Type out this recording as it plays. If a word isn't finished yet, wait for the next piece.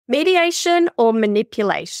Mediation or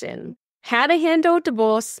manipulation? How to handle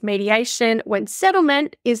divorce mediation when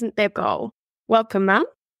settlement isn't their goal. Welcome, Mum.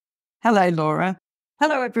 Hello, Laura.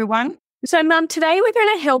 Hello, everyone. So, Mum, today we're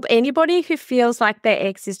going to help anybody who feels like their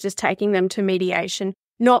ex is just taking them to mediation,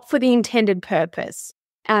 not for the intended purpose.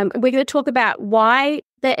 We're going to talk about why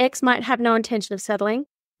their ex might have no intention of settling.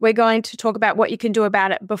 We're going to talk about what you can do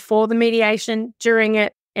about it before the mediation, during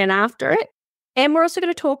it, and after it. And we're also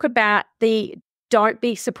going to talk about the don't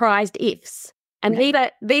be surprised ifs. And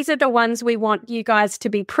these are the ones we want you guys to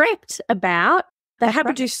be prepped about that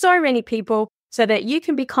happen to so many people so that you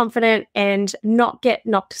can be confident and not get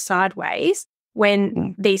knocked sideways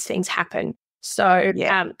when these things happen. So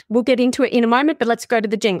we'll get into it in a moment, but let's go to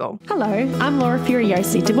the jingle. Hello, I'm Laura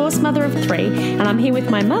Furiosi, divorced mother of 3, and I'm here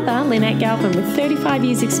with my mother, Lynette Galvin, with 35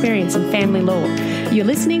 years experience in family law. You're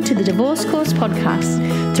listening to the Divorce Course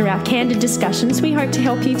podcast. Through our candid discussions, we hope to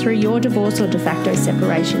help you through your divorce or de facto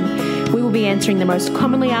separation. We will be answering the most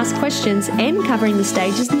commonly asked questions and covering the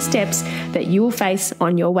stages and steps that you will face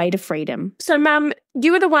on your way to freedom. So, Mum,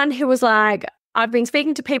 you were the one who was like, I've been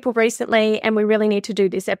speaking to people recently and we really need to do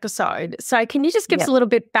this episode. So can you just give us a little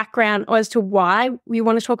bit background as to why you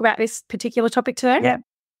want to talk about this particular topic today? Yeah.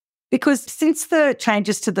 Because since the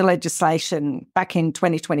changes to the legislation back in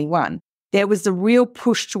 2021, there was a real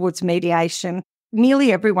push towards mediation.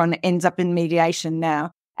 Nearly everyone ends up in mediation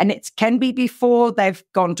now. And it can be before they've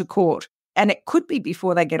gone to court. And it could be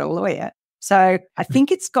before they get a lawyer. So I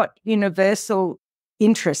think it's got universal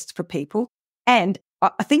interest for people. And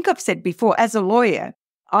I think I've said before, as a lawyer,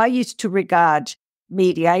 I used to regard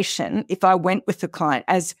mediation, if I went with the client,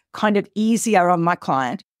 as kind of easier on my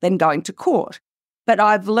client than going to court. But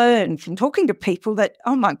I've learned from talking to people that,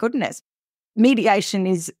 oh my goodness, mediation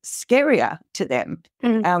is scarier to them.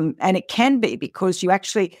 And it can be because you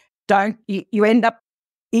actually you end up,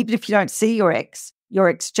 even if you don't see your ex, you're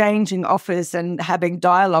exchanging offers and having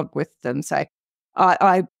dialogue with them. So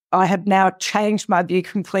I have now changed my view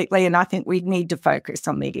completely, and I think we need to focus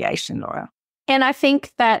on mediation, Laura. And I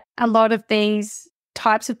think that a lot of these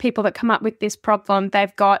types of people that come up with this problem,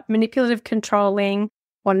 they've got manipulative, controlling,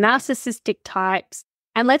 or narcissistic types.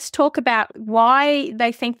 And let's talk about why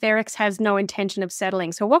they think their ex has no intention of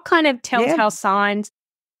settling. So what kind of telltale signs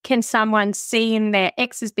can someone see in their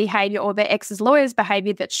ex's behaviour or their ex's lawyer's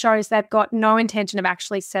behaviour that shows they've got no intention of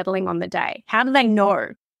actually settling on the day? How do they know?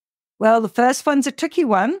 Well, the first one's a tricky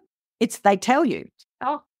one. It's they tell you.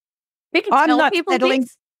 Oh, they can I'm tell not people settling.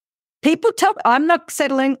 this? People tell me, I'm not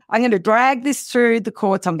settling. I'm going to drag this through the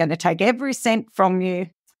courts. I'm going to take every cent from you.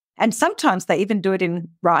 And sometimes they even do it in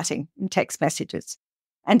writing, in text messages.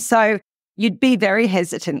 And so you'd be very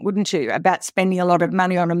hesitant, wouldn't you, about spending a lot of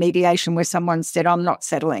money on a mediation where someone said, I'm not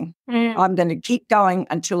settling. I'm going to keep going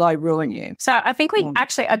until I ruin you. So I think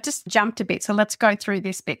I just jumped a bit. So let's go through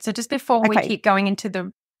this bit. So just before we keep going into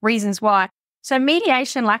the reasons why. So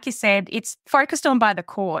mediation, like you said, it's focused on by the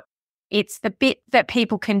court. It's the bit that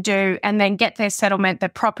people can do and then get their settlement, their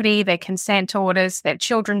property, their consent orders, their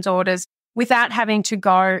children's orders without having to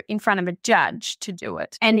go in front of a judge to do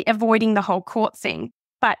it and avoiding the whole court thing.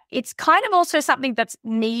 But it's kind of also something that's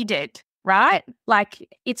needed, right? Like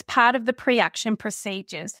it's part of the pre-action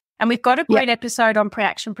procedures. And we've got a great episode on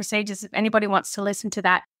pre-action procedures if anybody wants to listen to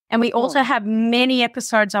that. And we also have many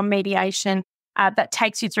episodes on mediation that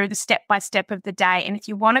takes you through the step-by-step of the day. And if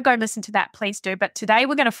you want to go listen to that, please do. But today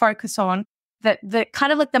we're going to focus on the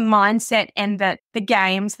kind of like the mindset and the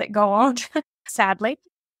games that go on, sadly,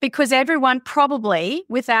 because everyone probably,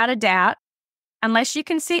 without a doubt, unless you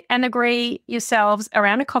can sit and agree yourselves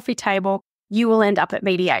around a coffee table, you will end up at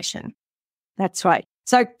mediation. That's right.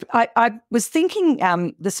 So I was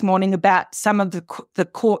thinking this morning about some of the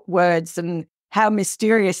court words and how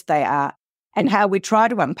mysterious they are and how we try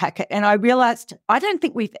to unpack it. And I realised I don't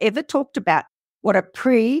think we've ever talked about what a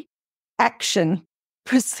pre-action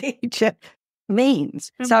procedure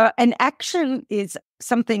means. So an action is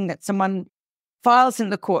something that someone files in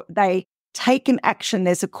the court. They take an action.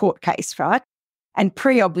 There's a court case, right? And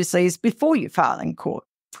pre, obviously, is before you file in court,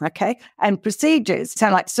 okay? And procedures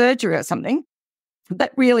sound like surgery or something,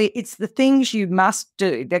 but really it's the things you must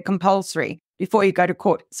do. They're compulsory before you go to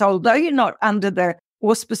court. So although you're not under the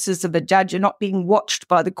auspices of a judge, you're not being watched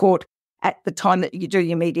by the court at the time that you do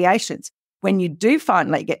your mediations. When you do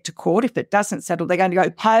finally get to court, if it doesn't settle, they're going to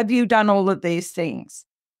go, have you done all of these things?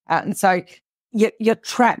 And so you're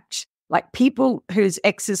trapped. Like people whose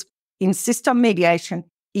exes insist on mediation,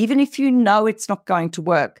 even if you know it's not going to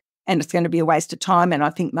work and it's going to be a waste of time and I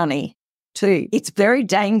think money too, it's very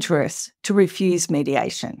dangerous to refuse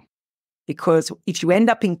mediation because if you end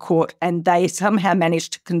up in court and they somehow manage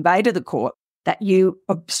to convey to the court that you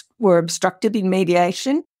were obstructed in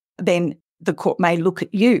mediation, then the court may look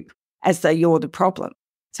at you as though you're the problem.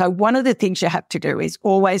 So one of the things you have to do is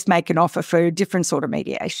always make an offer for a different sort of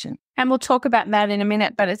mediation. And we'll talk about that in a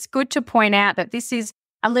minute, but it's good to point out that this is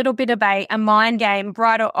a little bit of a mind game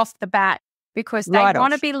right off the bat, because they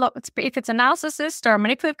want to be, if it's a narcissist or a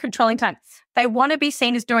manipulative controlling type, they want to be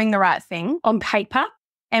seen as doing the right thing on paper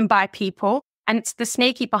and by people. And it's the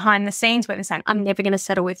sneaky behind the scenes where they're saying, I'm never going to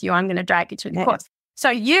settle with you. I'm going to drag you to the courts. So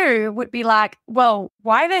you would be like, well,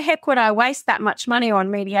 why the heck would I waste that much money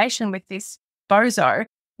on mediation with this bozo?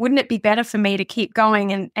 Wouldn't it be better for me to keep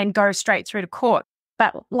going and go straight through to court?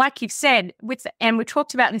 But like you've said, and we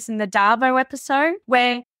talked about this in the Darvo episode,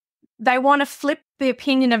 where they want to flip the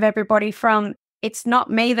opinion of everybody from, it's not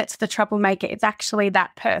me that's the troublemaker, it's actually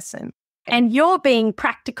that person. And you're being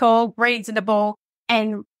practical, reasonable,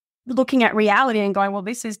 and looking at reality and going, well,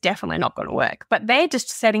 this is definitely not going to work. But they're just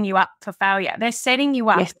setting you up for failure. They're setting you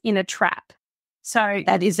up in a trap. So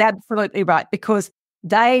that is absolutely right, because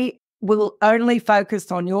they will only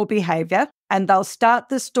focus on your behaviour and they'll start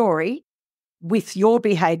the story with your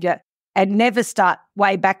behaviour and never start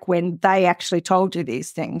way back when they actually told you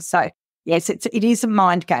these things. So yes, it is a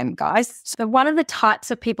mind game, guys. So one of the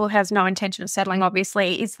types of people who has no intention of settling,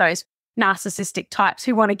 obviously, is those narcissistic types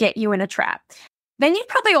who want to get you in a trap. Then you've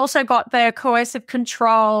probably also got the coercive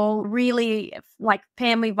control, really like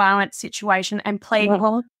family violence situation, and plead,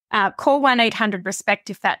 call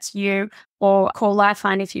 1-800-RESPECT if that's you, or call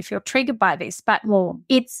Lifeline if you feel triggered by this. But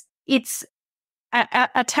it's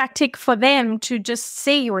a tactic for them to just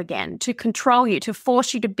see you again, to control you, to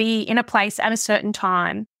force you to be in a place at a certain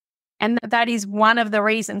time. And that is one of the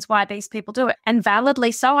reasons why these people do it. And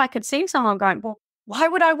validly so. I could see someone going, well, why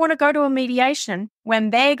would I want to go to a mediation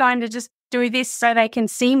when they're going to just do this so they can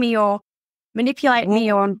see me or manipulate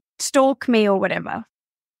me or stalk me or whatever?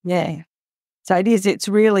 Yeah. So it's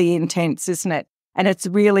really intense, isn't it? And it's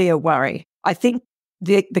really a worry. I think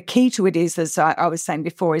the key to it is, as I was saying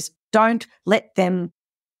before, is don't let them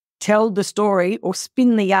tell the story or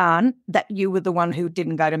spin the yarn that you were the one who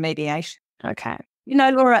didn't go to mediation. Okay. You know,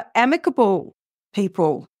 Laura, amicable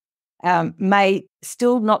people may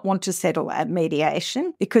still not want to settle at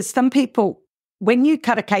mediation, because some people, when you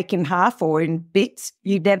cut a cake in half or in bits,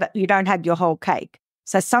 you don't have your whole cake.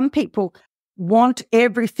 So some people want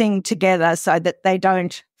everything together so that they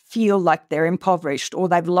don't feel like they're impoverished or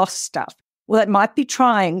they've lost stuff. Well, it might be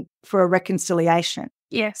trying for a reconciliation.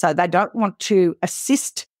 Yeah. So they don't want to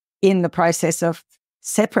assist in the process of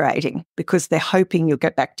separating because they're hoping you'll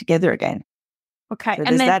get back together again. Okay.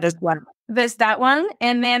 So that as one. There's that one.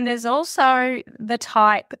 And then there's also the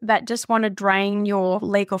type that just want to drain your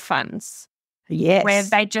legal funds. Yes. Where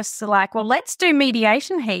they just are like, well, let's do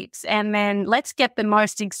mediation heaps and then let's get the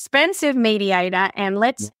most expensive mediator and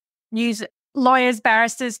let's use lawyers,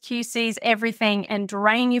 barristers, QCs, everything, and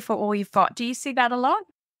drain you for all you've got. Do you see that a lot?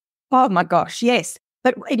 Oh, my gosh, yes.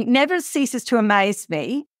 But it never ceases to amaze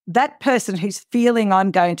me, that person who's feeling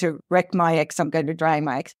I'm going to wreck my ex, I'm going to drain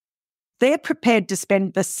my ex, they're prepared to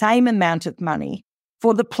spend the same amount of money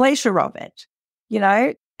for the pleasure of it. You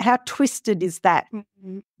know, how twisted is that?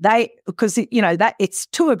 Mm-hmm. Because that it's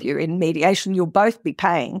two of you in mediation, you'll both be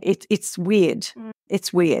paying. It's weird.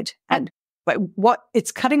 It's weird. But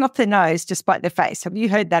it's cutting off their nose despite their face. Have you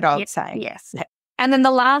heard that old saying? Yes. And then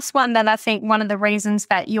the last one that I think one of the reasons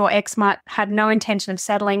that your ex might had no intention of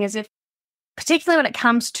settling is if, particularly when it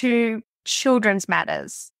comes to children's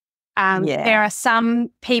matters, there are some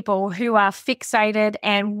people who are fixated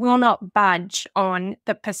and will not budge on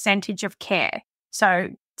the percentage of care. So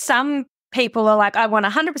some people are like, I want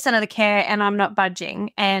 100% of the care and I'm not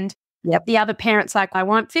budging. And the other parent's like, I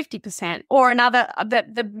want 50%. Or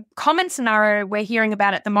the common scenario we're hearing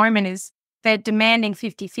about at the moment is they're demanding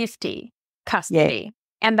 50-50 custody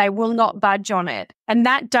and they will not budge on it. And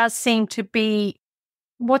that does seem to be,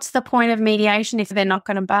 what's the point of mediation if they're not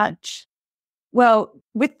going to budge? Well,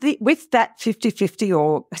 with that 50-50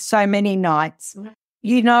 or so many nights,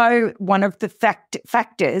 one of the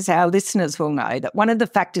factors, our listeners will know that one of the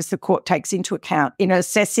factors the court takes into account in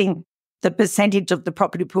assessing the percentage of the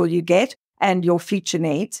property pool you get and your future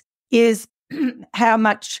needs is how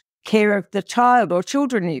much care of the child or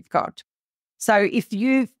children you've got. So if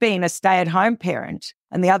you've been a stay-at-home parent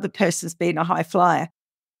and the other person's been a high flyer,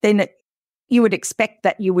 then you would expect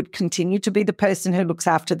that you would continue to be the person who looks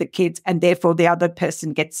after the kids and therefore the other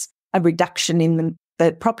person gets a reduction in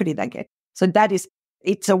the property they get. So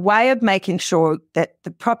it's a way of making sure that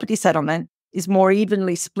the property settlement is more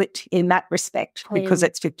evenly split in that respect because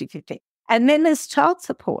it's 50-50. And then there's child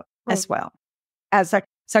support as well.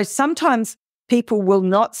 So sometimes people will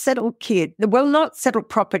not settle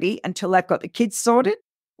property until they've got the kids sorted,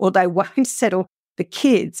 or they won't settle the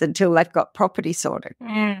kids until they've got property sorted.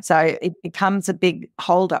 So it becomes a big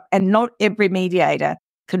hold-up, and not every mediator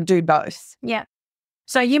can do both. Yeah.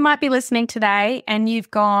 So you might be listening today and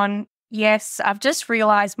you've gone, yes, I've just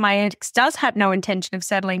realised my ex does have no intention of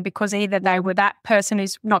settling, because either they were that person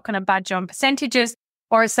who's not going to budge on percentages,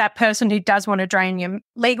 or it's that person who does want to drain your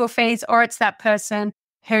legal fees, or it's that person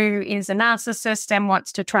who is a narcissist and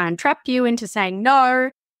wants to try and trap you into saying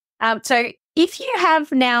no. So if you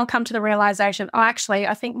have now come to the realisation, actually,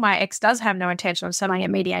 I think my ex does have no intention of settling at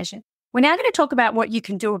mediation, we're now going to talk about what you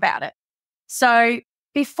can do about it. So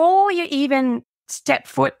before you even step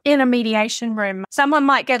foot in a mediation room, someone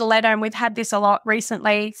might get a letter, and we've had this a lot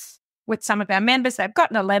recently with some of our members. They've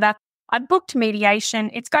gotten a letter, I booked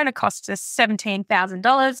mediation, it's going to cost us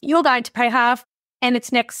 $17,000. You're going to pay half, and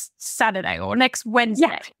it's next Saturday or next Wednesday.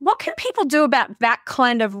 Yeah. What can people do about that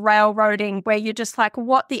kind of railroading where you're just like,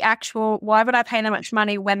 why would I pay that much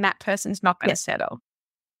money when that person's not going to settle?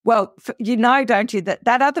 Well, you know, don't you, that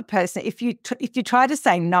other person, if you try to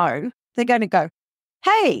say no, they're going to go,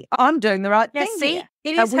 hey, I'm doing the right thing see, here.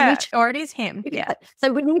 It is her or it is him. Yeah.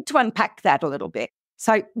 So we need to unpack that a little bit.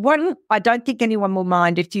 So one, I don't think anyone will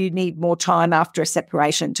mind if you need more time after a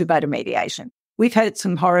separation to go to mediation. We've heard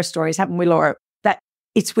some horror stories, haven't we, Laura, that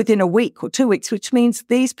it's within a week or 2 weeks, which means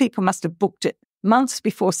these people must have booked it months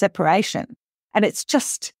before separation. And it's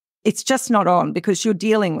just not on, because you're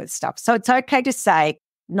dealing with stuff. So it's okay to say,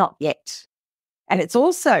 not yet. And it's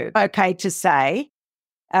also okay to say,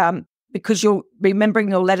 because you're remembering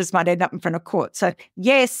your letters might end up in front of court. So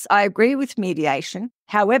yes, I agree with mediation.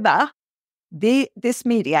 However, this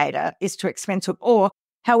mediator is too expensive, or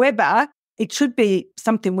however, it should be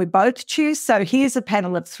something we both choose. So here's a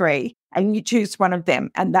panel of 3 and you choose one of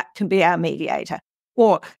them, and that can be our mediator.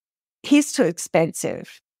 Or he's too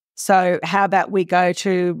expensive. So how about we go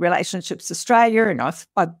to Relationships Australia, and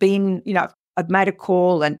I've been, I've made a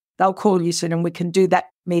call and they'll call you soon, and we can do that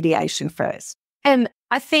mediation first. And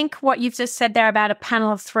I think what you've just said there about a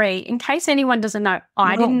panel of 3, in case anyone doesn't know,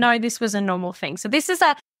 I didn't know this was a normal thing. So this is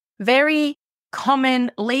a very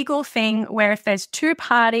common legal thing where if there's 2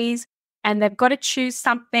 parties and they've got to choose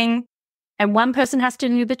something and one person has to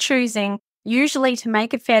do the choosing, usually to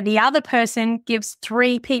make it fair, the other person gives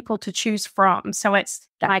 3 people to choose from. So it's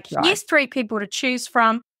here's 3 people to choose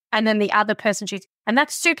from, and then the other person chooses. And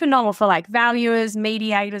that's super normal for like valuers,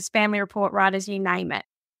 mediators, family report writers, you name it.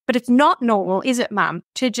 But it's not normal, is it, Mum,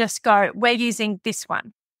 to just go, we're using this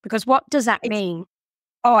one? Because what does that mean?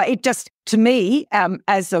 Oh, it just, to me,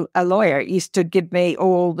 as a lawyer, it used to give me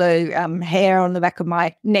all the hair on the back of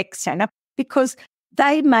my neck stand up, because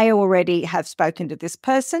they may already have spoken to this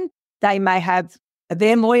person. They may have,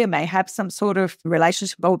 their lawyer may have some sort of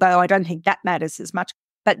relationship, although I don't think that matters as much.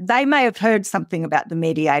 But they may have heard something about the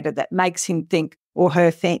mediator that makes him think or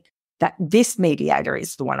her think that this mediator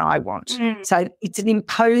is the one I want. So it's an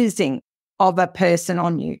imposing of a person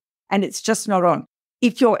on you, and it's just not on.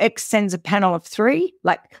 If your ex sends a panel of 3,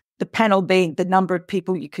 like the panel being the number of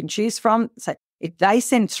people you can choose from, so if they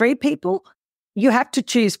send 3 people, you have to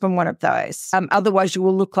choose from one of those. Otherwise, you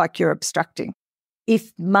will look like you're obstructing.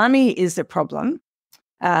 If money is a problem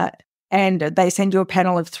and they send you a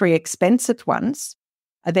panel of 3 expensive ones,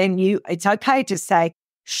 then it's okay to say,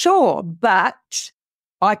 sure, but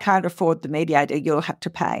I can't afford the mediator, you'll have to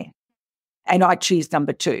pay. And I choose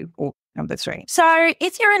number 2 or number 3. So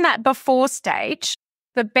if you're in that before stage,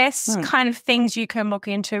 the best kind of things you can look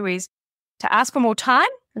into is to ask for more time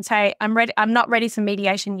and say, I'm not ready for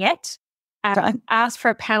mediation yet. Ask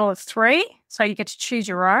for a panel of 3, so you get to choose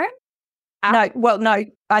your own. No,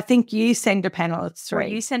 I think you send a panel of 3.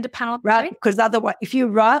 Well, you send a panel of 3? Right, because otherwise, if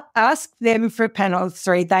you ask them for a panel of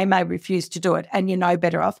 3, they may refuse to do it, and you're no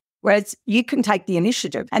better off. Whereas you can take the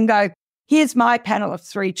initiative and go, here's my panel of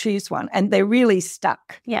 3, choose one. And they're really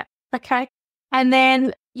stuck. Yeah. Okay. And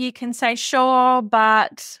then you can say, sure,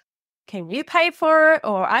 but can you pay for it?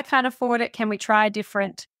 Or I can't afford it. Can we try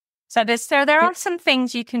different? So there are some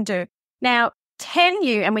things you can do. Now, can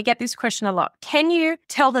you, and we get this question a lot, can you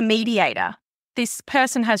tell the mediator this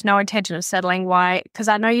person has no intention of settling? Why? Because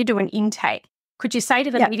I know you do an intake. Could you say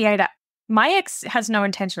to the mediator, my ex has no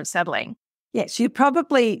intention of settling? Yes, you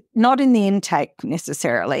probably not in the intake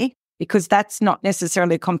necessarily, because that's not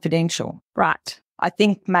necessarily confidential. Right. I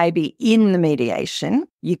think maybe in the mediation,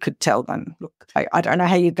 you could tell them, look, I don't know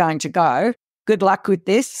how you're going to go. Good luck with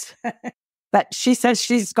this. But she says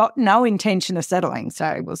she's got no intention of settling,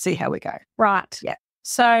 so we'll see how we go. Right. Yeah.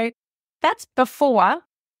 So that's before.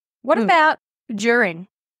 What about during?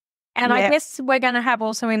 And I guess we're going to have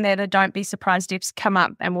also in there the don't be surprised ifs come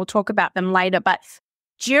up, and we'll talk about them later. But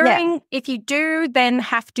if you do then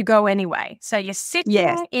have to go anyway. So you're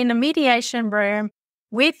sitting in a mediation room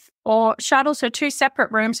or shuttle, so 2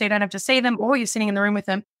 separate rooms so you don't have to see them, or you're sitting in the room with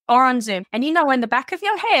them or on Zoom. And you know in the back of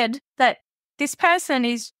your head that this person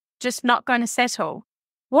is just not going to settle.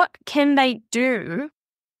 What can they do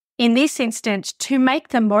in this instance to make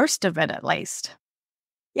the most of it at least?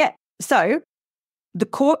 Yeah. So the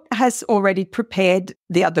court has already prepared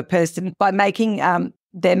the other person by making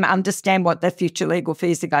them understand what their future legal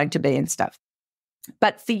fees are going to be and stuff.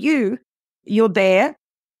 But for you, you're there.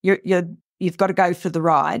 You've got to go for the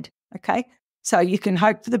ride, okay? So you can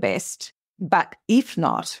hope for the best, but if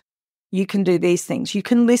not, you can do these things. You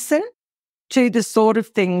can listen to the sort of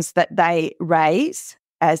things that they raise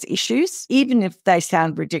as issues, even if they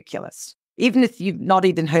sound ridiculous, even if you've not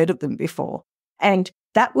even heard of them before. And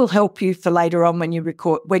that will help you for later on when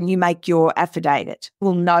you make your affidavit.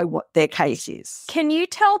 We'll know what their case is. Can you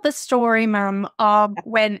tell the story, Mum, of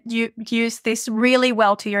when you used this really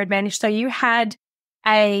well to your advantage? So you had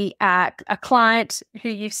a client who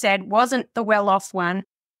you said wasn't the well-off one,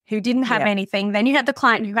 who didn't have anything. Then you had the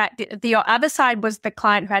client who had the other side was the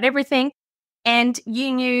client who had everything, and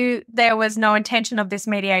you knew there was no intention of this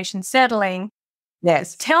mediation settling.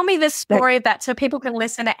 Yes. Tell me the story of that so people can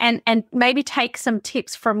listen and maybe take some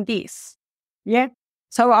tips from this. Yeah.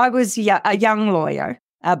 So I was a young lawyer,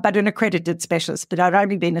 but an accredited specialist, but I'd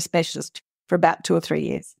only been a specialist for about 2 or 3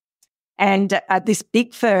 years. And this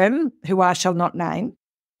big firm, who I shall not name,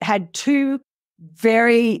 had 2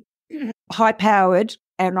 very high-powered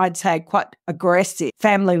and I'd say quite aggressive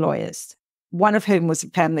family lawyers, one of whom was a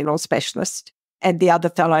family law specialist and the other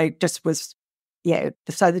fellow just was,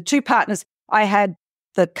 So the 2 partners,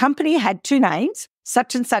 the company had 2 names,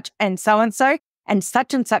 such and such and so, and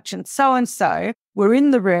such and so were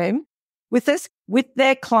in the room with us, with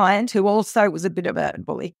their client, who also was a bit of a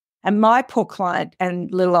bully. And my poor client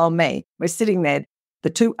and little old me were sitting there,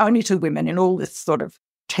 only 2 women in all this sort of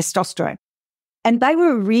testosterone. And they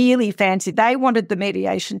were really fancy. They wanted the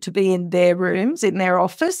mediation to be in their rooms, in their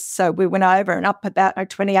office. So we went over and up about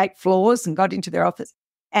 28 floors and got into their office.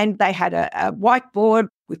 And they had a whiteboard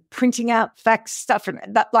with printing out facts, stuff. And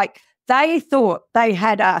that, they thought they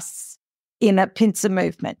had us in a pincer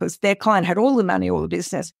movement because their client had all the money, all the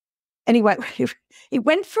business. Anyway, it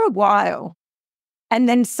went for a while. And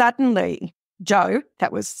then suddenly, Joe,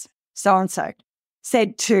 that was so-and-so,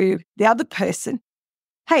 said to the other person,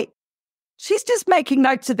 hey, she's just making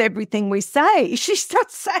notes of everything we say. She's not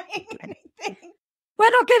saying anything. We're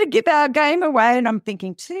not going to give our game away. And I'm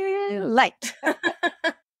thinking, too late.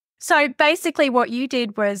 So basically what you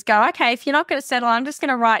did was go, okay, if you're not going to settle, I'm just going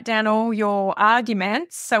to write down all your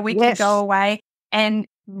arguments so we can go away and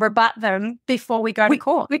rebut them before we go to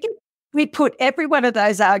court. We put every one of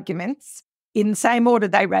those arguments in the same order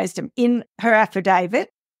they raised them in her affidavit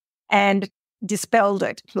and dispelled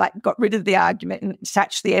it, got rid of the argument and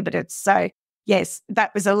attached the evidence. So, yes,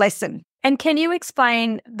 that was a lesson. And can you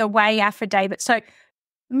explain the way affidavit? So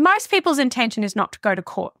most people's intention is not to go to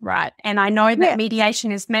court, right? And I know that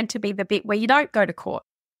mediation is meant to be the bit where you don't go to court.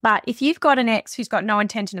 But if you've got an ex who's got no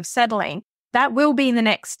intention of settling, that will be the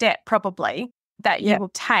next step probably that you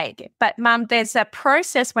will take. But, Mum, there's a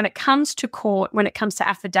process when it comes to court, when it comes to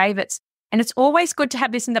affidavits. And it's always good to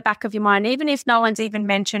have this in the back of your mind, even if no one's even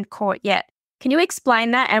mentioned court yet. Can you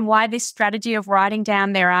explain that and why this strategy of writing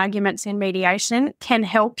down their arguments in mediation can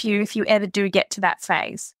help you if you ever do get to that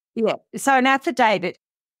phase? Yeah. So an affidavit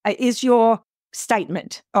is your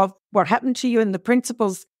statement of what happened to you and the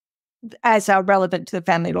principles as are relevant to the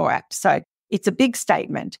Family Law Act. So it's a big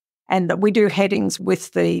statement, and we do headings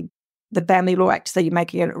with the Family Law Act so you're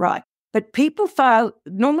making it right. But people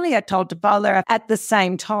normally are told to file their at the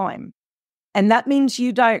same time. And that means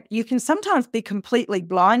you can sometimes be completely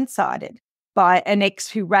blindsided by an ex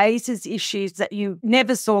who raises issues that you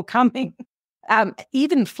never saw coming,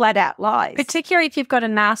 even flat out lies. Particularly if you've got a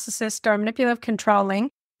narcissist or a manipulative controlling,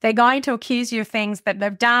 they're going to accuse you of things that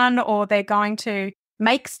they've done, or they're going to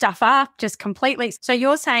make stuff up just completely. So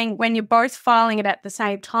you're saying when you're both filing it at the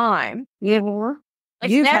same time,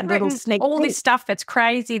 you've had little sneak all this stuff that's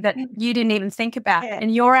crazy that you didn't even think about. Yeah.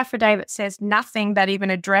 And your affidavit says nothing that even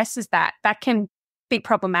addresses that. That can be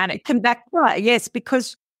problematic. Right, yes,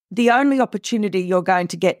 because the only opportunity you're going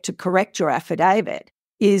to get to correct your affidavit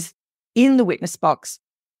is in the witness box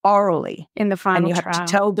orally. In the final trial. And you have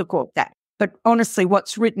to tell the court that. But honestly,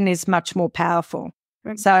 what's written is much more powerful.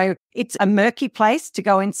 Right. So it's a murky place to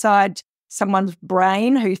go inside someone's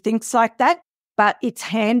brain who thinks like that. But it's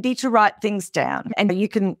handy to write things down. And you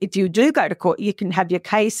can, if you do go to court, you can have your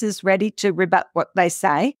cases ready to rebut what they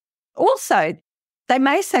say. Also, they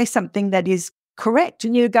may say something that is correct.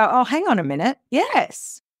 And you go, oh, hang on a minute.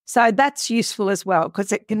 Yes. So that's useful as well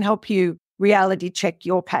because it can help you reality check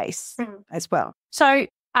your pace as well. So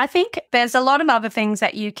I think there's a lot of other things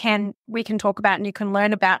that we can talk about and you can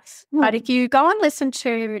learn about. But if you go and listen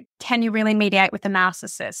to Can You Really Mediate with a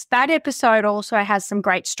Narcissist, that episode also has some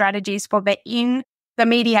great strategies for in the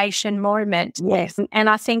mediation moment. Yes. And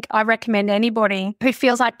I think I recommend anybody who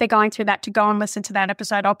feels like they're going through that to go and listen to that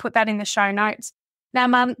episode. I'll put that in the show notes. Now,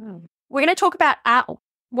 Mum, we're going to talk about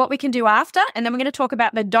what we can do after, and then we're going to talk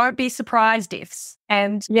about the don't be surprised ifs.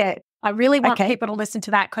 And I really want people to listen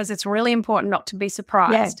to that because it's really important not to be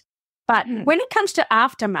surprised. But when it comes to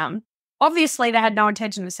after, Mum, obviously they had no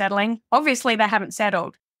intention of settling. Obviously they haven't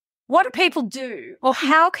settled. What do people do? Or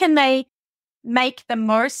how can they make the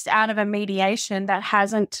most out of a mediation that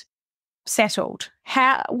hasn't settled?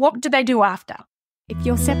 What do they do after? If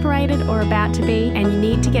you're separated or about to be and you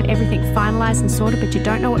need to get everything finalised and sorted but you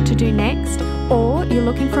don't know what to do next, or you're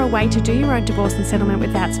looking for a way to do your own divorce and settlement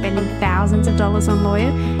without spending thousands of dollars on lawyer,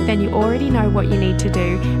 then you already know what you need to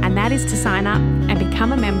do, and that is to sign up and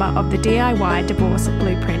become a member of the DIY Divorce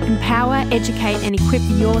Blueprint. Empower, educate and equip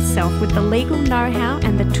yourself with the legal know-how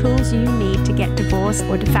and the tools you need to get divorced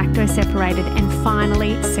or de facto separated and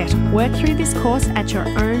finally settle. Work through this course at your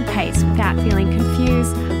own pace without feeling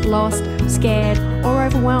confused, lost, scared or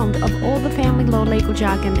overwhelmed of all the family law legal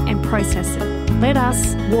jargon and processes. Let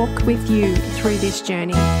us walk with you through this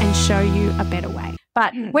journey and show you a better way.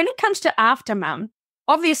 But when it comes to after, Mum,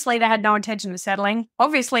 obviously they had no intention of settling.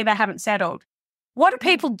 Obviously they haven't settled. What do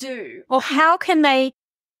people do? Or how can they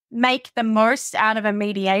make the most out of a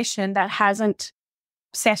mediation that hasn't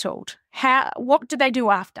settled? What do they do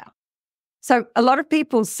after? So a lot of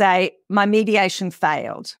people say, my mediation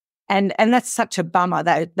failed. And that's such a bummer,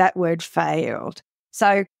 that word failed.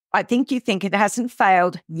 So I think you think it hasn't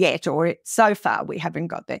failed yet, or so far we haven't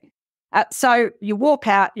got there. So you walk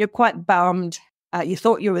out, you're quite bummed. You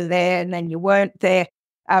thought you were there and then you weren't there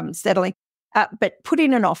settling. But put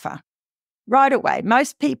in an offer right away.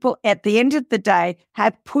 Most people at the end of the day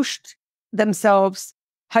have pushed themselves,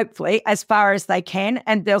 hopefully, as far as they can,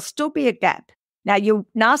 and there'll still be a gap. Now, your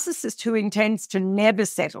narcissist who intends to never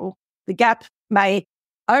settle, the gap may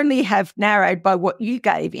only have narrowed by what you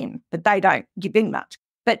gave in, but they don't give in much.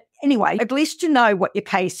 But anyway, at least you know what your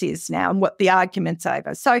case is now and what the argument's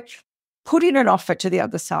over. So put in an offer to the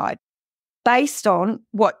other side based on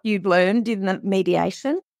what you've learned in the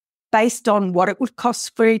mediation, based on what it would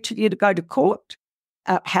cost for each of you to go to court,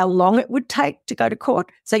 how long it would take to go to court.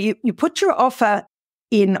 So you put your offer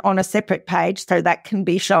in on a separate page so that can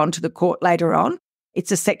be shown to the court later on.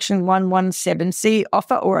 It's a Section 117C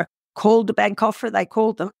offer or a call to bank offer, they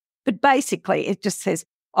call them. But basically, it just says,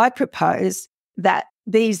 I propose that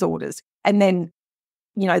these orders, and then,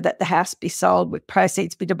 that the house be sold with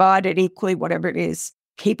proceeds be divided equally, whatever it is,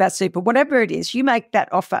 keep our super, whatever it is, you make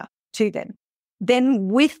that offer to them. Then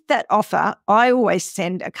with that offer, I always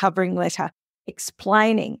send a covering letter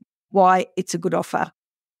explaining why it's a good offer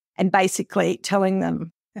and basically telling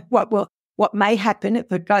them what may happen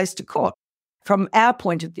if it goes to court from our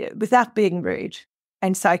point of view without being rude.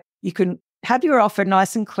 And so you can have your offer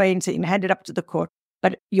nice and clean so you can hand it up to the court.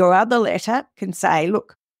 But your other letter can say,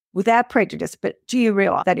 look, without prejudice, but do you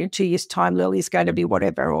realise that in 2 years' time, Lily's going to be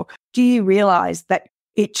whatever? Or do you realise that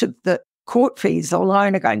each of the court fees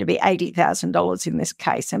alone are going to be $80,000 in this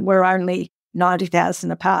case and we're only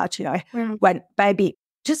 $90,000 apart, When, baby,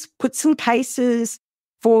 just put some cases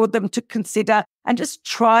for them to consider and just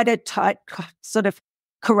try to sort of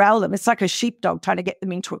corral them. It's like a sheepdog trying to get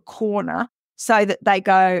them into a corner so that they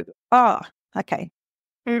go, oh, okay.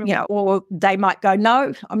 Or they might go,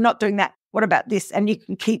 no, I'm not doing that. What about this? And you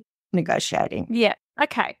can keep negotiating. Yeah.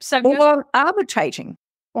 Okay. So or arbitrating.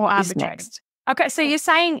 Is next. Okay. So you're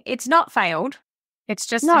saying it's not failed. It's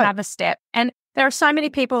just another step. And there are so many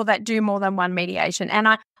people that do more than one mediation. And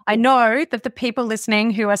I know that the people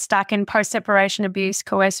listening who are stuck in post-separation abuse,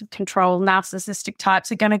 coercive control, narcissistic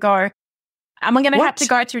types are going to go, am I going to have to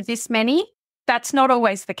go through this many? That's not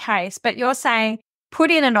always the case. But you're saying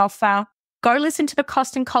put in an offer, go listen to the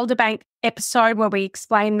Cost and Calder Bank episode where we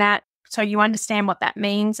explain that so you understand what that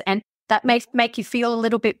means, and that may make you feel a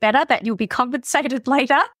little bit better that you'll be compensated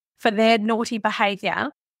later for their naughty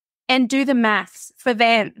behaviour, and do the maths for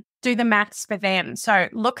them. Do the maths for them. So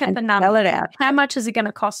look at the number. Spell it out. How much is it going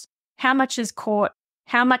to cost? How much is court?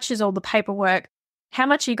 How much is all the paperwork? How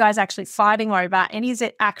much are you guys actually fighting over? And is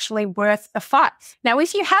it actually worth the fight? Now,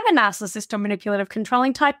 if you have a narcissist or manipulative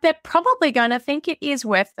controlling type, they're probably going to think it is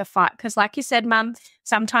worth the fight because, like you said, Mum,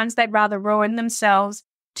 sometimes they'd rather ruin themselves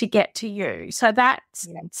to get to you. So that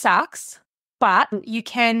sucks. But you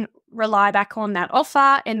can rely back on that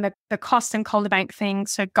offer and the cost and call the bank thing.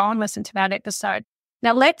 So go and listen to that episode.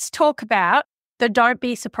 Now let's talk about the don't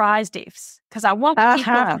be surprised ifs, because I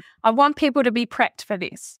want people to be prepped for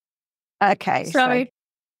this. Okay. So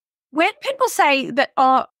when people say that,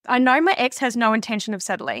 oh, I know my ex has no intention of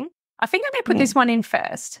settling, I think I'm going to put this one in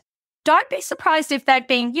first. Don't be surprised if they've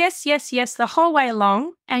been yes, yes, yes the whole way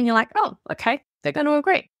along and you're like, oh, okay, they're going to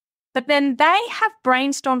agree. But then they have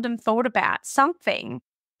brainstormed and thought about something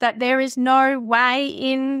that there is no way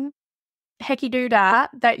in hecky doodah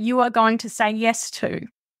that you are going to say yes to.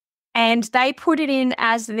 And they put it in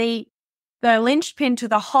as the linchpin to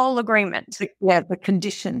the whole agreement. The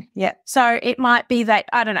condition. Yeah. So it might be that,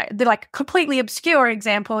 I don't know, the completely obscure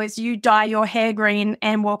example is you dye your hair green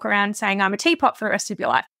and walk around saying I'm a teapot for the rest of your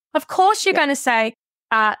life. Of course you're going to say,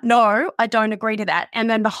 no, I don't agree to that. And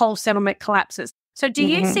then the whole settlement collapses. So do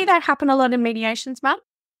you see that happen a lot in mediations, Mum?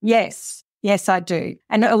 Yes. Yes, I do.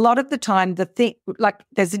 And a lot of the time,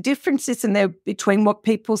 there's a difference in there between what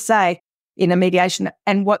people say in a mediation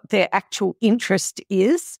and what their actual interest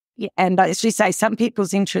is. Yeah. And as you say, some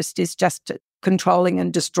people's interest is just controlling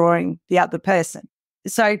and destroying the other person.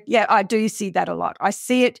 So, yeah, I do see that a lot. I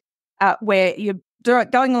see it where you're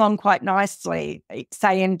going along quite nicely,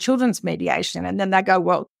 say in children's mediation, and then they go,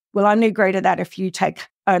 well, we'll only agree to that if you take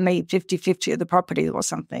only 50-50 of the property or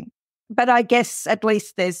something. But I guess at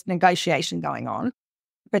least there's negotiation going on.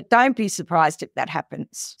 But don't be surprised if that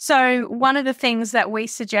happens. So one of the things that we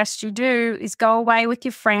suggest you do is go away with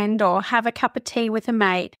your friend or have a cup of tea with a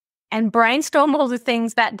mate and brainstorm all the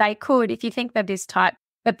things that they could, if you think they're this type,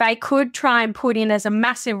 that they could try and put in as a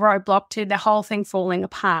massive roadblock to the whole thing falling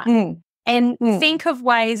apart. And think of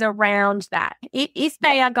ways around that. If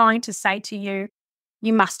they are going to say to you,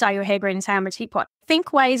 you must dye your hair green and say I'm a teapot,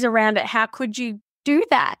 think ways around it. How could you do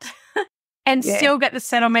that and still get the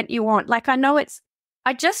settlement you want?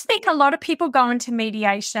 I just think a lot of people go into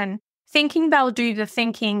mediation thinking they'll do the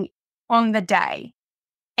thinking on the day.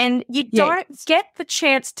 And you don't get the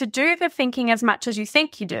chance to do the thinking as much as you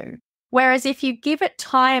think you do. Whereas if you give it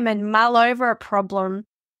time and mull over a problem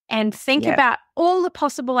and think about all the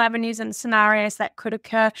possible avenues and scenarios that could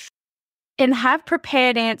occur and have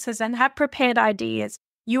prepared answers and have prepared ideas,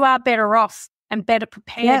 you are better off and better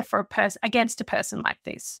prepared for against a person like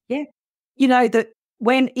this. Yeah. You know,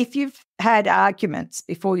 if you've had arguments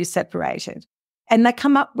before you separated and they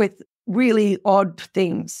come up with really odd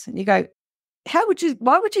things and you go,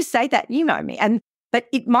 why would you say that? You know me. But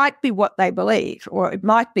it might be what they believe, or it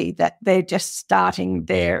might be that they're just starting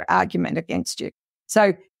their argument against you.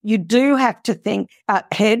 So you do have to think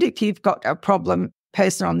ahead if you've got a problem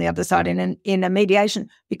person on the other side in a mediation,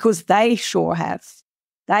 because they sure have.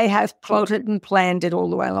 They have plotted and planned it all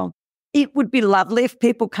the way along. It would be lovely if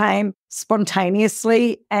people came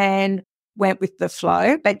spontaneously and went with the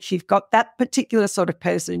flow, but you've got that particular sort of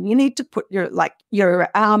person. You need to put your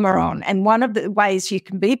armor on. And one of the ways you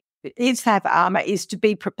can have armor is to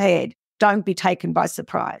be prepared. Don't be taken by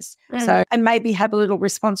surprise. So, and maybe have a little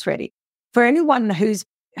response ready. For anyone whose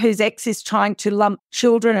ex is trying to lump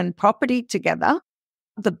children and property together,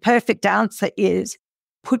 the perfect answer is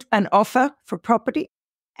put an offer for property.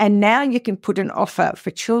 And now you can put an offer for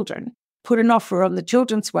children. Put an offer on the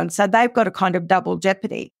children's one. So they've got a kind of double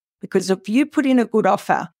jeopardy. Because if you put in a good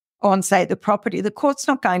offer on, say, the property, the court's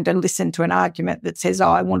not going to listen to an argument that says,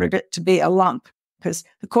 I wanted it to be a lump, because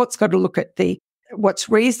the court's got to look at what's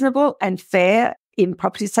reasonable and fair in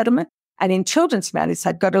property settlement. And in children's matters,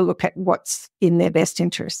 they've got to look at what's in their best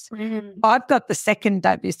interest. I've got the second,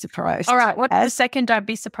 don't be surprised. All right, what's the second, don't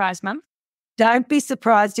be surprised, Mum? Don't be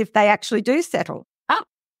surprised if they actually do settle.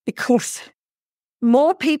 Because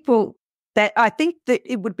more people I think that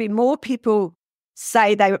it would be more people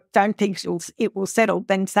say they don't think it will settle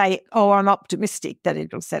than say, oh, I'm optimistic that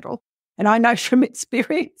it'll settle. And I know from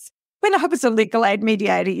experience, when I was a legal aid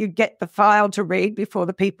mediator, you'd get the file to read before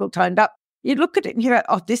the people turned up. You'd look at it and you go,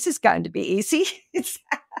 oh, this is going to be easy.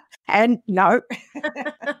 And no.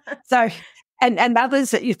 So, and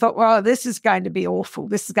others that you thought, well, this is going to be awful.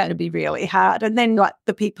 This is going to be really hard. And then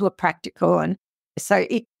the people are practical. And so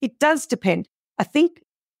it does depend. I think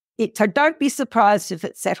so don't be surprised if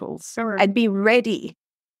it settles, and be ready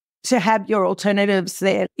to have your alternatives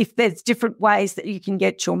there. If there's different ways that you can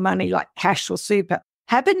get your money, like cash or super,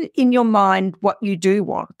 have it in your mind what you do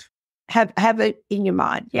want. Have it in your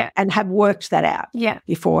mind and have worked that out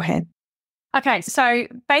beforehand. Okay, so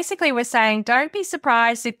basically we're saying don't be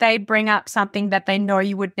surprised if they bring up something that they know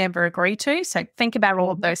you would never agree to. So think about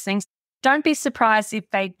all of those things. Don't be surprised if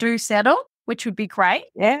they do settle, which would be great.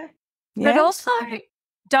 Yeah. But also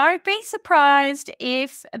don't be surprised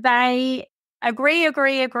if they agree.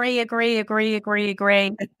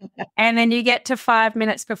 And then you get to 5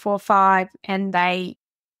 minutes before 5 and they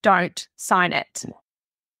don't sign it.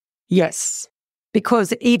 Yes.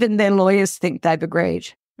 Because even their lawyers think they've agreed.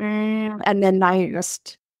 And then they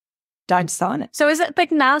just don't sign it. So is it like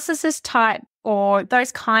narcissist type or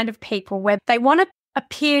those kind of people where they want to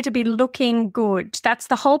appear to be looking good? That's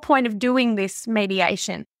the whole point of doing this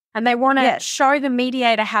mediation. And they want to show the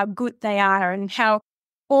mediator how good they are and how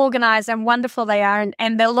organized and wonderful they are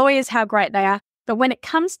and their lawyers how great they are. But when it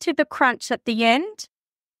comes to the crunch at the end,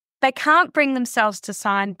 they can't bring themselves to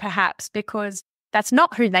sign perhaps because that's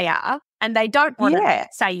not who they are and they don't want to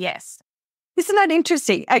say yes. Isn't that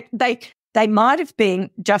interesting? They might have been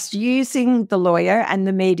just using the lawyer and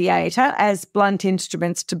the mediator as blunt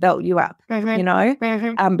instruments to belt you up,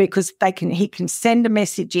 because he can send a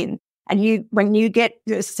message in and when you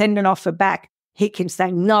send an offer back, he can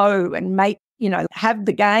say no and have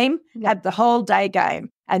the game, have the whole day game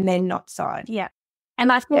and then not sign. Yeah.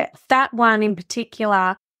 And I think that one in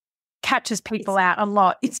particular catches people out a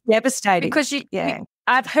lot. It's devastating. Because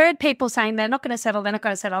I've heard people saying they're not going to settle,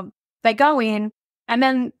 They go in and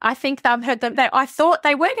then I think I've heard them, I thought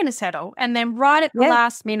they were going to settle and then right at the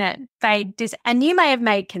last minute and you may have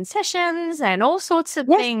made concessions and all sorts of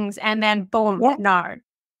things and then boom, no.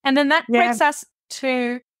 And then that brings us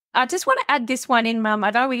to, I just want to add this one in, Mum. I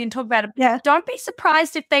know we didn't talk about it. Yeah. Don't be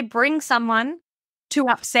surprised if they bring someone to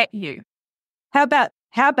upset you. How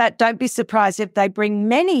about don't be surprised if they bring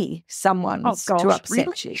many someones to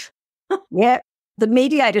upset you? Yeah. The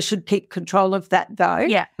mediator should keep control of that though.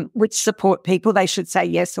 Yeah. Which support people, they should say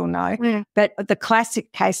yes or no. Yeah. But the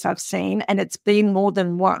classic case I've seen, and it's been more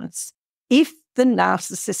than once, if the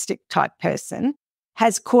narcissistic type person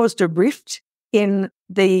has caused a rift in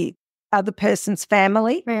the other person's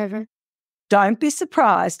family, don't be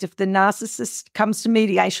surprised if the narcissist comes to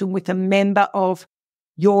mediation with a member of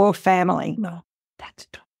your family. No,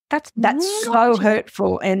 that's so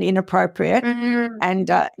hurtful and inappropriate. And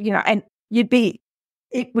and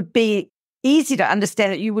it would be easy to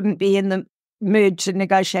understand that you wouldn't be in the mood to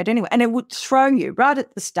negotiate anyway, and it would throw you right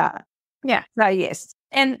at the start. Yeah. So yes,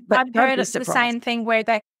 but I've heard it's the same thing where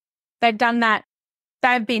they've done that.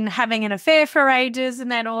 They've been having an affair for ages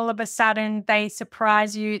and then all of a sudden they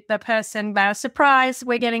surprise you, the person, they're surprised,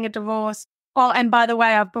 we're getting a divorce. Oh, and by the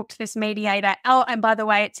way, I've booked this mediator. Oh, and by the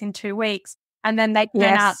way, it's in 2 weeks. And then they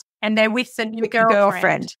turn up and they're with the new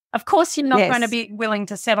girlfriend. Of course, you're not going to be willing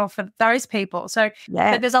to settle for those people. So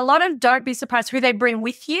there's a lot of don't be surprised who they bring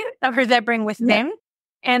with you or who they bring with them.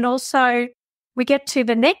 And also we get to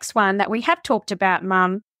the next one that we have talked about,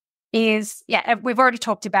 Mum, is, we've already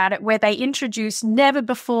talked about it, where they introduce never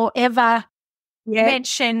before ever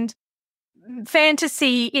mentioned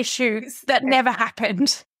fantasy issues that never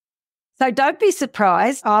happened. So don't be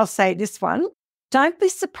surprised. I'll say this one. Don't be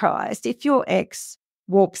surprised if your ex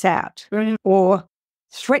walks out or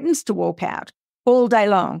threatens to walk out all day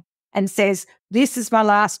long and says, this is my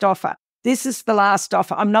last offer. This is the last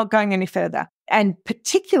offer. I'm not going any further. And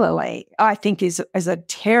particularly, I think is a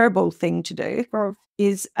terrible thing to do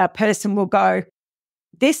is a person will go,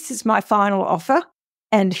 this is my final offer,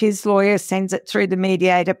 and his lawyer sends it through the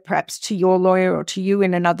mediator, perhaps to your lawyer or to you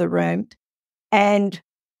in another room, and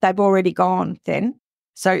they've already gone then.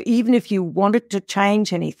 So even if you wanted to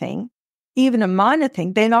change anything, even a minor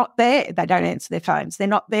thing, they're not there. They don't answer their phones. They're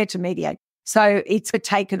not there to mediate. So it's a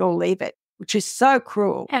take it or leave it, which is so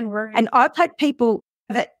cruel. And rude. And I've had people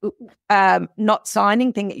that not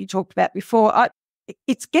signing thing that you talked about before,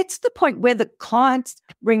 it gets to the point where the clients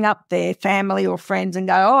ring up their family or friends and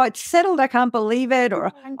go, oh, it's settled, I can't believe it.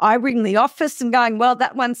 Or I ring the office and going, well,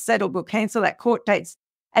 that one's settled, we'll cancel that court dates.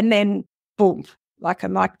 And then boom, like a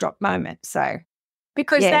mic drop moment. So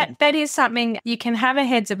because that is something you can have a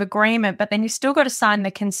heads of agreement, but then you still got to sign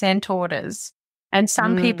the consent orders. And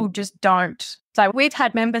some people just don't. So we've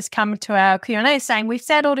had members come to our Q&A saying we've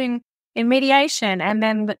settled in mediation, and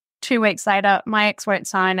then 2 weeks later, my ex won't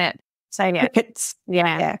sign it. So it's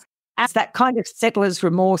that kind of settler's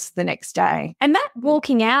remorse the next day. And that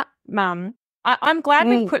walking out, Mum, I'm glad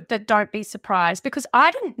we put the don't be surprised, because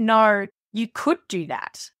I didn't know you could do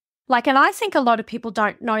that. And I think a lot of people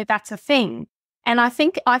don't know that's a thing. And I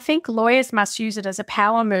think lawyers must use it as a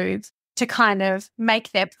power move to kind of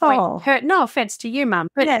make their point hurt. No offense to you, Mum,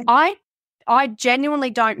 but I genuinely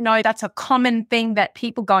don't know that's a common thing that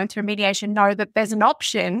people going through mediation know, that there's an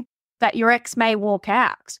option that your ex may walk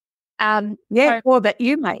out. Or that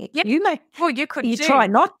you may. Yeah. You may. Well, you could try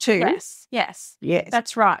not to. Yes.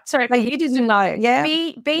 That's right. So but you didn't know. Yeah.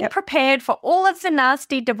 Be prepared for all of the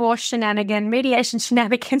nasty divorce mediation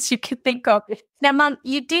shenanigans you could think of. Now, Mum,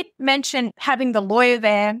 you did mention having the lawyer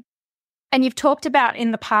there And you've talked about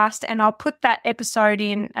in the past, and I'll put that episode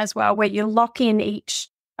in as well, where you lock in each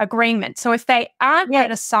agreement. So if they aren't going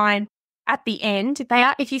to sign at the end,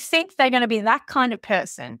 if you think they're going to be that kind of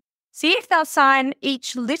person, see if they'll sign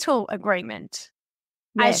each little agreement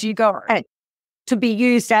as you go. And to be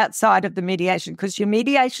used outside of the mediation, because your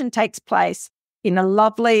mediation takes place in a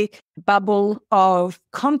lovely bubble of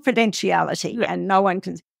confidentiality and no one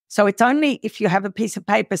can. So it's only if you have a piece of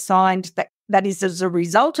paper signed that is as a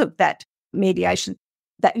result of that mediation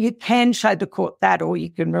that you can show the court that, or you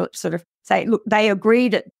can sort of say, look, they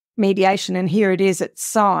agreed at mediation and here it is, it's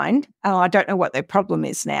signed. Oh, I don't know what their problem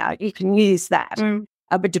is now. You can use that.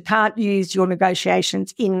 But you can't use your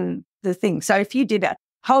negotiations in the thing. So if you did a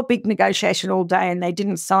whole big negotiation all day and they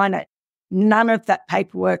didn't sign it, none of that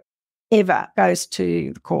paperwork ever goes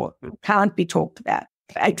to the court. Can't be talked about,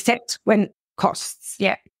 except when costs.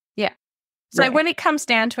 Yeah. So when it comes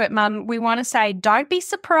down to it, Mum, we want to say don't be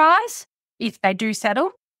surprised if they do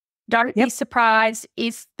settle. Don't be surprised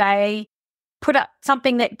if they put up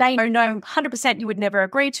something that they know 100% you would never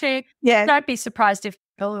agree to. Yeah. Don't be surprised if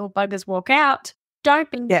the little buggers walk out.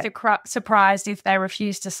 Don't be surprised if they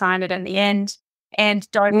refuse to sign it in the end.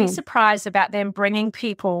 And don't be surprised about them bringing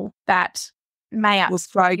people that may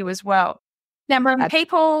upset you as well. Now, Mum,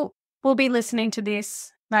 people will be listening to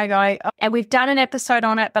this. They go, and we've done an episode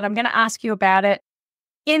on it, but I'm going to ask you about it.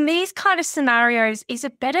 In these kind of scenarios, is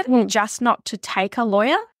it better just not to take a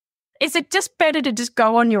lawyer? Is it just better to just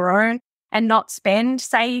go on your own and not spend,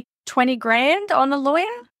 say, 20 grand on a lawyer?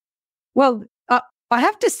 Well, I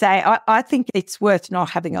have to say, I think it's worth not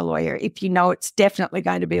having a lawyer if you know it's definitely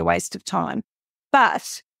going to be a waste of time.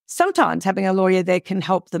 But sometimes having a lawyer there can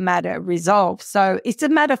help the matter resolve. So it's a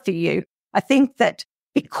matter for you. I think that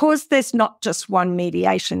because there's not just one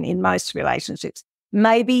mediation in most relationships,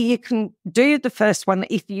 maybe you can do the first one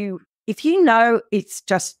if you know it's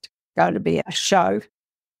just going to be a show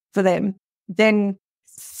for them, then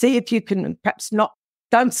see if you can perhaps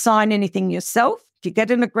don't sign anything yourself. If you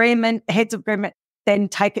get an agreement, a heads of agreement, then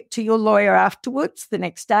take it to your lawyer afterwards the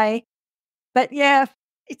next day. But yeah,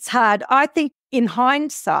 it's hard. I think in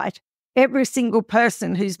hindsight, every single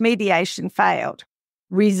person whose mediation failed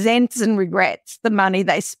resents and regrets the money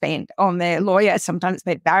they spent on their lawyer, sometimes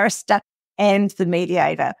their barrister and the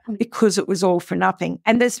mediator, because it was all for nothing.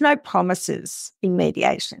 And there's no promises in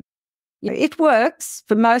mediation. It works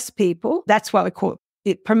for most people. That's why we call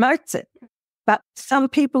it promotes it. But some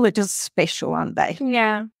people are just special, aren't they?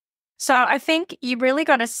 Yeah. So I think you really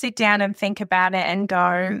got to sit down and think about it and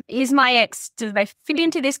go, is my ex, do they fit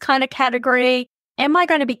into this kind of category? Am I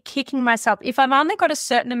going to be kicking myself? If I've only got a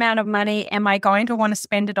certain amount of money, am I going to want to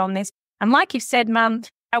spend it on this? And like you've said, Mum,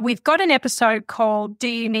 we've got an episode called Do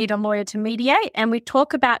You Need a Lawyer to Mediate? And we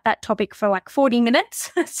talk about that topic for like 40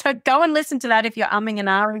 minutes. So go and listen to that if you're umming and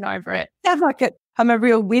ahhing over it. Sounds like I'm a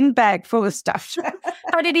real windbag full of stuff.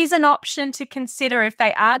 But it is an option to consider if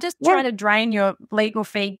they are just trying to drain your legal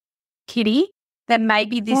fee kitty, then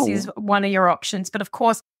maybe this is one of your options. But of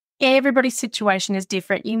course, everybody's situation is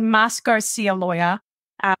different. You must go see a lawyer.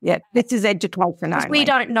 This is education only. We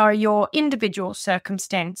don't know your individual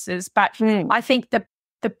circumstances, but I think the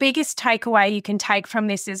biggest takeaway you can take from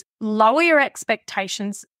this is lower your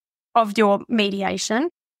expectations of your mediation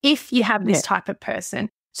if you have this type of person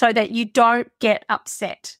so that you don't get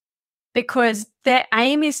upset, because their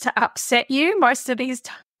aim is to upset you, most of these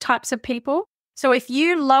types of people. So if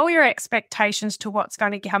you lower your expectations to what's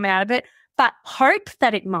going to come out of it, but hope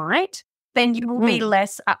that it might, then you will be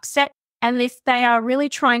less upset. And if they are really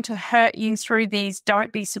trying to hurt you through these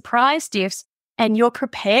don't be surprised ifs and you're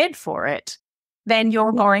prepared for it, then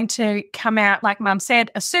you're going to come out, like Mum said,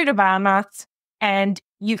 a suit of armour and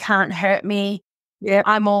you can't hurt me. Yeah,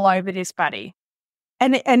 I'm all over this, buddy.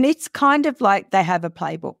 And it's kind of like they have a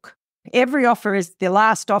playbook. Every offer is the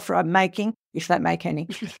last offer I'm making, if they make any.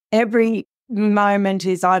 Every moment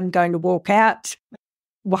is I'm going to walk out.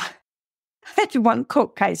 I had one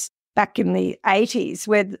court case back in the 80s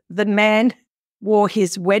where the man wore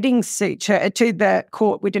his wedding suit to the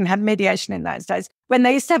court. We didn't have mediation in those days, when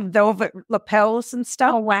they used to have velvet lapels and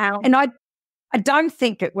stuff. Oh, wow. And I don't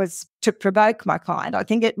think it was to provoke my client. I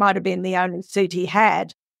think it might have been the only suit he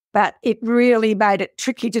had, but it really made it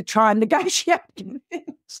tricky to try and negotiate.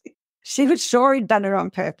 She was sure he'd done it on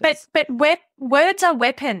purpose. But words are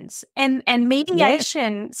weapons, and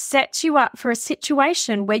mediation sets you up for a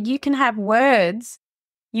situation where you can have words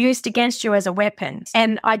used against you as a weapon.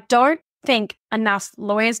 And I don't think enough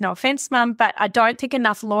lawyers, no offense, Mum, but I don't think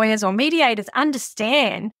enough lawyers or mediators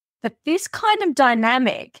understand that this kind of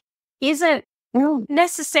dynamic isn't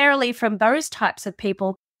necessarily from those types of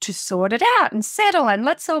people. to sort it out and settle and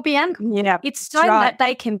let's all be angry. Yeah, it's so that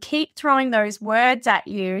they can keep throwing those words at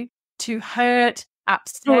you to hurt,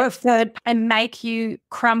 upset, and make you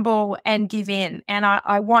crumble and give in. And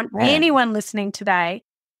I want anyone listening today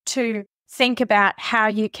to think about how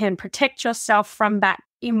you can protect yourself from that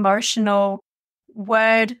emotional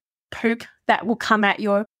word poop that will come at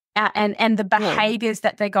you and the behaviors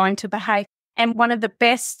that they're going to behave. And one of the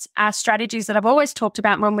best strategies that I've always talked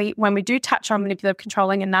about when we do touch on manipulative,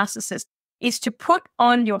 controlling, and narcissist is to put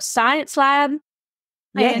on your science lab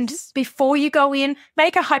and before you go in,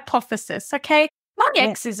 make a hypothesis, okay? My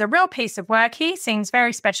ex is a real piece of work. He seems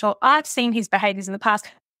very special. I've seen his behaviors in the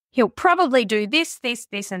past. He'll probably do this, this,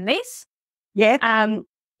 this, and this. Yeah.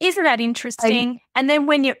 Isn't that interesting? And then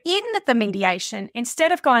when you're in the mediation,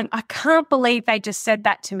 instead of going, I can't believe they just said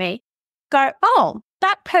that to me, go, oh,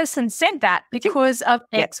 that person said that because of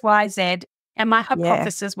X, Y, Z, and my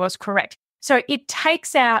hypothesis was correct. So it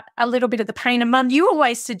takes out a little bit of the pain. And Mum, you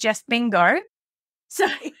always suggest bingo. So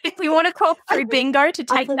if we want to call through bingo to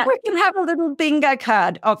take that. We can have a little bingo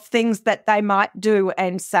card of things that they might do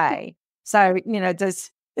and say. So, there's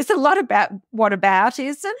a lot about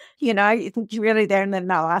whataboutism, you think you're really there and then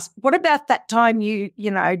they'll ask, what about that time you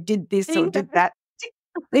did this bingo. Or did that?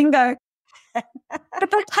 Bingo. But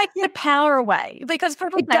they take the power away because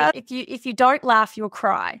probably if you don't laugh, you'll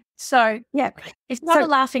cry. So it's not a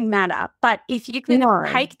laughing matter, but if you can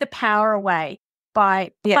take the power away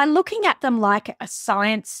by looking at them like a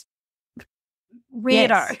science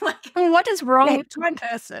weirdo. Like, what is wrong with one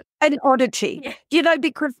person? An oddity.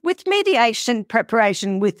 Because with mediation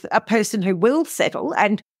preparation with a person who will settle,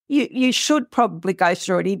 and you should probably go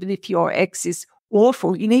through it even if your ex is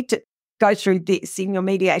awful, you need to go through this in your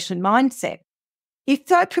mediation mindset. If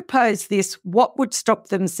they propose this, what would stop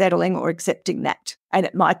them settling or accepting that? And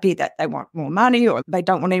it might be that they want more money or they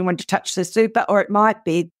don't want anyone to touch their super, or it might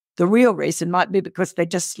be the real reason might be because they're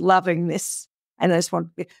just loving this and they just want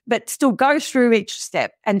to be. But still go through each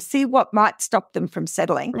step and see what might stop them from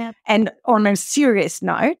settling. Yeah. And on a serious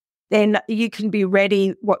note, then you can be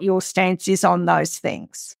ready what your stance is on those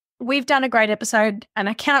things. We've done a great episode, and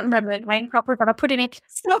I can't remember it, Wayne proper, but I put in it.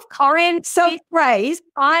 Self-praise.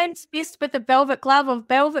 Iron fist with a velvet glove, or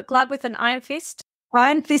velvet glove with an iron fist.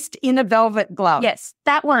 Iron fist in a velvet glove. Yes,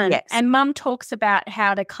 that one. Yes. And Mum talks about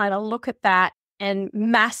how to kind of look at that and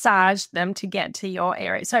massage them to get to your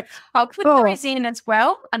area. So I'll put those in as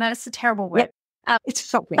well. I know it's a terrible word. Yep. It's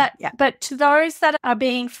shocking. But to those that are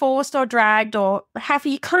being forced or dragged or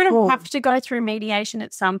you kind of have to go through mediation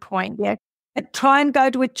at some point. Yeah. And try and go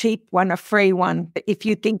to a cheap one, a free one, if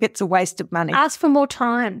you think it's a waste of money. Ask for more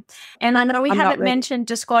time. And I know we haven't mentioned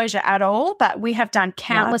disclosure at all, but we have done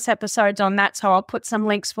countless episodes on that, so I'll put some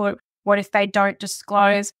links for what if they don't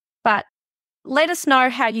disclose. But let us know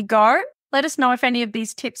how you go. Let us know if any of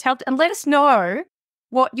these tips helped, and let us know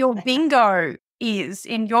what your bingo is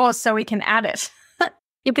in yours so we can add it.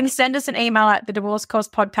 You can send us an email at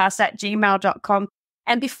thedivorcecourspodcast@gmail.com.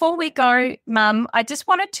 And before we go, Mum, I just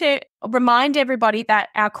wanted to remind everybody that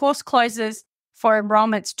our course closes for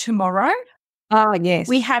enrollments tomorrow. Oh, yes.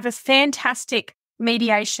 We have a fantastic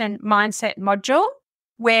mediation mindset module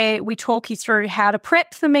where we talk you through how to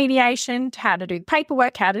prep for mediation, how to do the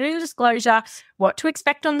paperwork, how to do the disclosure, what to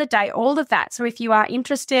expect on the day, all of that. So if you are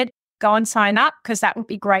interested, go and sign up because that would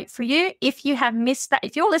be great for you. If you have missed that,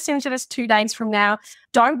 if you're listening to this 2 days from now,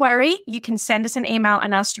 don't worry. You can send us an email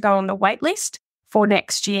and ask to go on the wait list for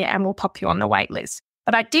next year and we'll pop you on the wait list.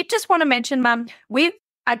 But I did just want to mention, Mum, we've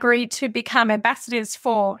agreed to become ambassadors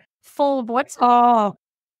for Full Voice.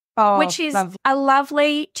 Which is a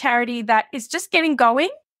lovely charity that is just getting going.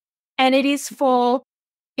 And it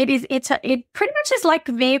pretty much is like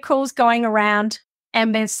vehicles going around,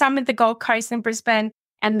 and there's some at the Gold Coast and Brisbane,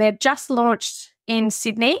 and they've just launched in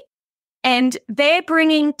Sydney, and they're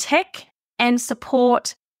bringing tech and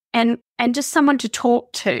support and just someone to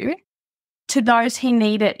talk to those who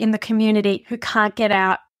need it in the community who can't get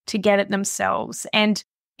out to get it themselves. And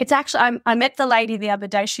it's actually, I met the lady the other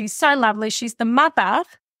day. She's so lovely. She's the mother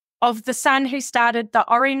of the son who started the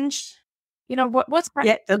Orange, what's that?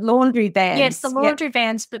 Yeah, the laundry vans. Yes, the laundry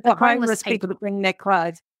vans, but the homeless people that bring their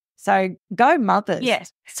clothes. So go mothers.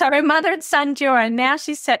 Yes. So her mother and son duo, and now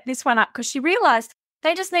she's set this one up because she realised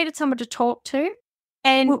they just needed someone to talk to.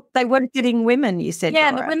 And they weren't getting women, you said. Yeah,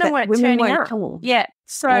 and the women weren't turning up. Cool. Yeah.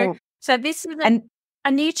 So this is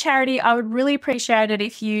a new charity. I would really appreciate it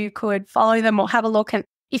if you could follow them or have a look. And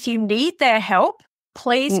if you need their help,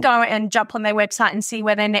 please go and jump on their website and see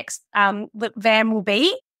where their next van will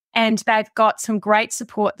be. And they've got some great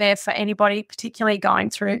support there for anybody, particularly going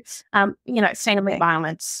through, family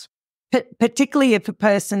violence. Particularly if a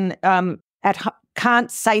person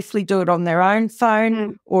can't safely do it on their own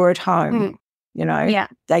phone or at home.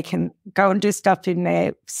 They can go and do stuff in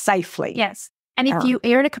there safely. Yes. And if you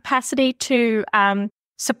are in a capacity to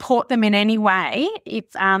support them in any way, if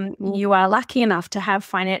you are lucky enough to have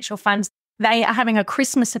financial funds, they are having a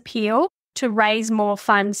Christmas appeal to raise more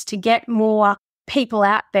funds to get more people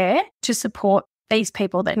out there to support these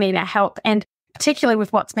people that need our help. And particularly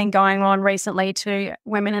with what's been going on recently to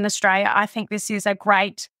women in Australia, I think this is a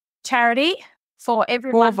great charity for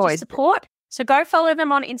everyone to support. So go follow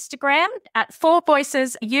them on Instagram at 4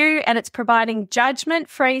 Voices U, and it's providing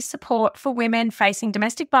judgment-free support for women facing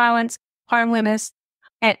domestic violence, homelessness,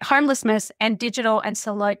 and digital and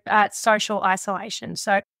social isolation.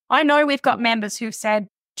 So I know we've got members who've said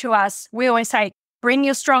to us, we always say, bring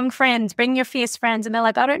your strong friends, bring your fierce friends. And they're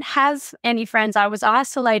like, I don't have any friends. I was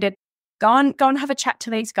isolated. Go and have a chat to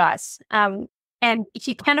these guys. And if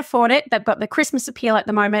you can afford it, they've got the Christmas appeal at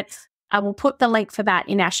the moment. I will put the link for that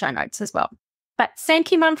in our show notes as well. But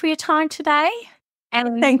thank you, Mum, for your time today.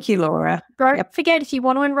 And thank you, Laura. Don't forget, if you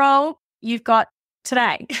want to enroll, you've got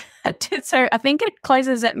today. So I think it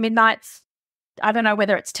closes at midnight. I don't know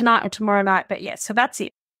whether it's tonight or tomorrow night, but yes, so that's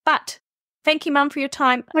it. But thank you, Mum, for your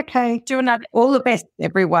time. Okay. Do another. All the best,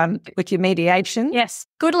 everyone, with your mediation. Yes.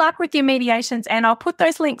 Good luck with your mediations. And I'll put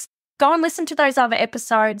those links. Go and listen to those other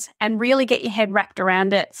episodes and really get your head wrapped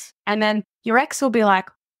around it. And then your ex will be like,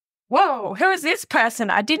 whoa, who is this person?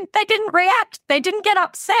 They didn't react. They didn't get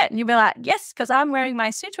upset. And you'll be like, yes, because I'm wearing my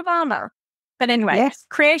suit of armor. But anyway,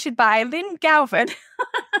 created by Lynn Galvin.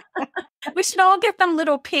 We should all give them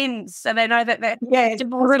little pins so they know that they're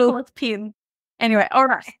divorce pin. Anyway, all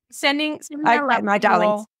right. Sending my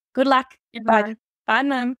darlings. Good luck. Bye. Bye,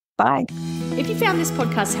 Mum. Bye. If you found this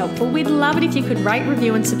podcast helpful, we'd love it if you could rate,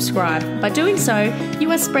 review and subscribe. By doing so,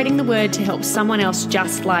 you are spreading the word to help someone else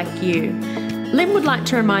just like you. Lynn would like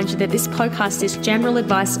to remind you that this podcast is general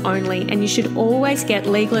advice only, and you should always get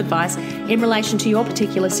legal advice in relation to your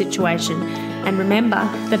particular situation. And remember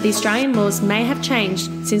that the Australian laws may have changed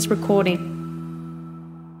since recording